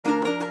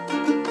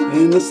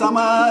In the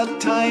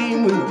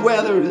summertime when the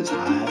weather is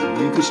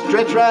high, you can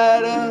stretch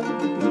right up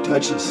and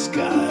touch the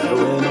sky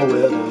when the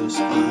weather's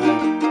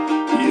fine.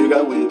 You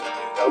got women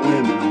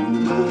on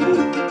your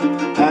mind.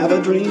 Have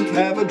a drink,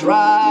 have a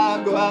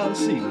drive, go out and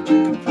see what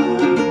you can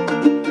find.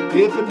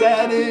 If a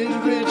daddy's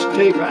rich,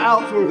 take her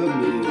out for a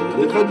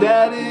meal. If a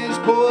daddy's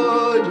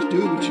poor, just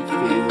do what you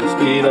feel.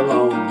 Speed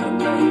along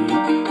the lane,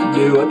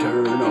 do a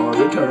turn or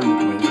return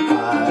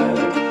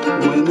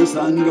 25. When the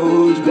sun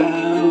goes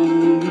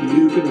down,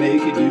 you can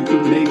make it,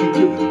 you're really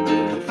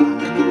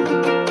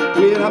fine.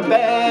 We're not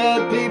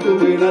bad people,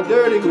 we're not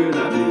dirty, we're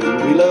not mean.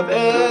 We love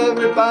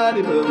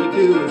everybody, but we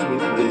do as we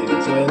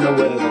please. When the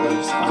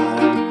weather's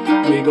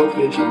fine, we go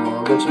fishing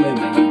or go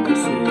swimming in the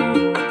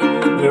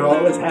sea. We're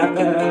always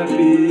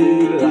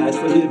happy, life's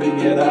forgiving,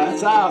 yeah,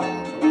 that's our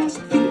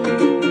philosophy.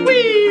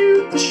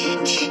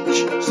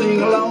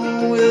 Sing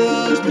along with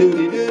us,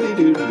 doody doody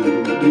doody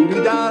doody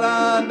doody da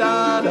da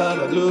da da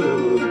da do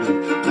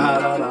da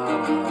da da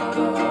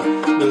da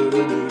do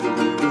do do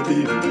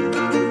do do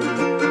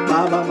ba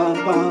ba ba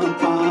ba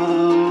ba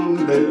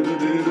do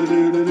do do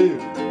do do.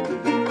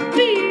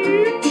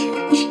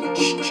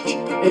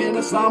 In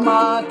the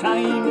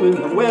summertime when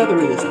the weather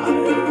is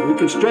high, we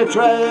can stretch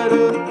right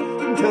up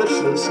and touch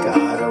the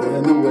sky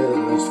when the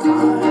weather's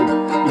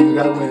fine. You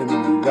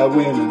got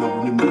women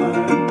on your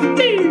mind.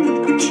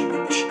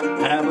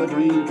 Have a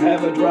drink,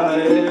 have a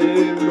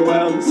drive, go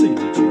out and see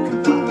what you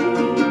can find.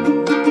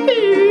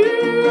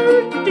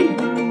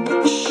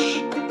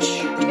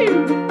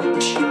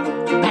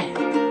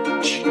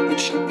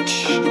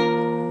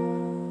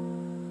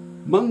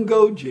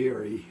 Mungo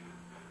Jerry,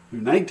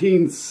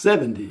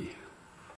 1970.